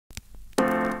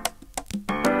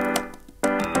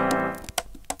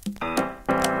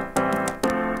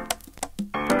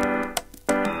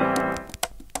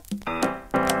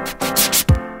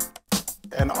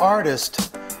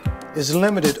artist is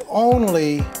limited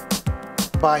only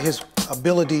by his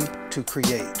ability to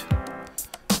create.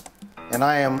 And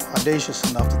I am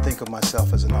audacious enough to think of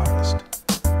myself as an artist.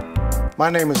 My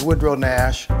name is Woodrow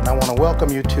Nash, and I want to welcome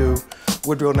you to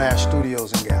Woodrow Nash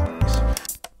Studios and Galleries.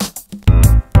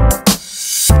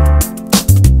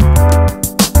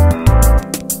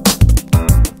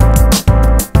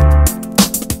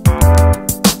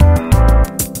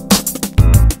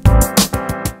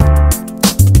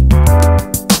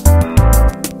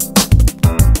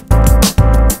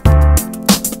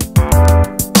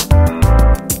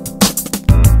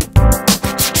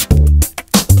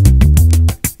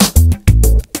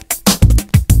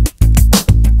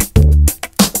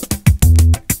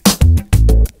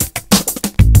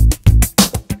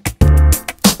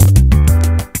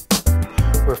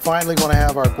 We're finally going to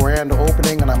have our grand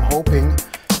opening, and I'm hoping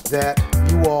that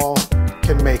you all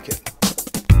can make it.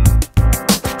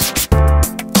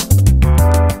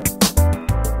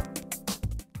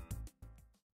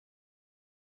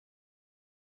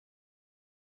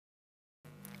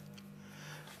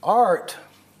 Art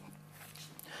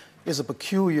is a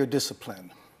peculiar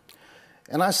discipline,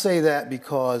 and I say that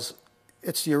because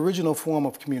it's the original form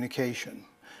of communication.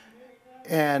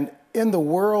 And in the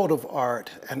world of art,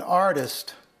 an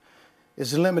artist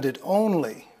is limited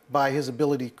only by his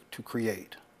ability to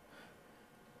create.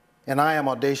 And I am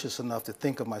audacious enough to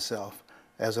think of myself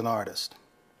as an artist.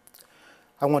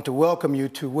 I want to welcome you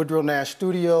to Woodrow Nash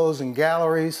Studios and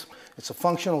Galleries. It's a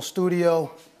functional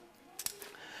studio.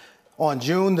 On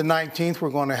June the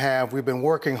 19th, we've been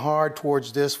working hard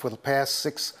towards this for the past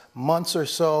 6 months or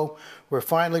so. We're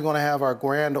finally going to have our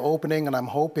grand opening, and I'm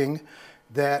hoping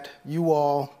that you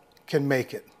all can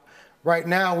make it. Right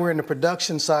now, we're in the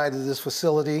production side of this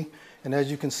facility, and as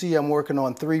you can see, I'm working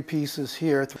on 3 pieces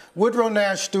here. Woodrow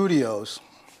Nash Studios,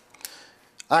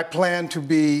 I plan to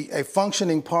be a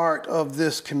functioning part of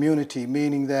this community,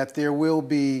 meaning that there will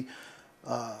be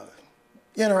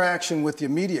interaction with the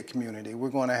immediate community. We're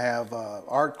going to have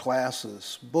art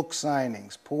classes, book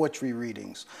signings, poetry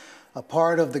readings. A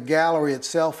part of the gallery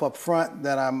itself up front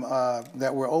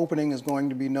that we're opening is going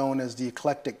to be known as the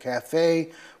Eclectic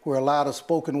Cafe, where a lot of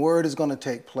spoken word is going to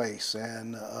take place,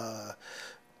 and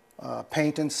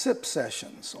paint and sip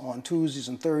sessions on Tuesdays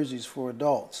and Thursdays for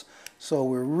adults. So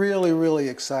we're really, really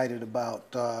excited about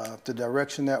the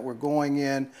direction that we're going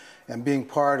in and being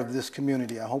part of this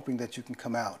community. I'm hoping that you can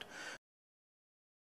come out.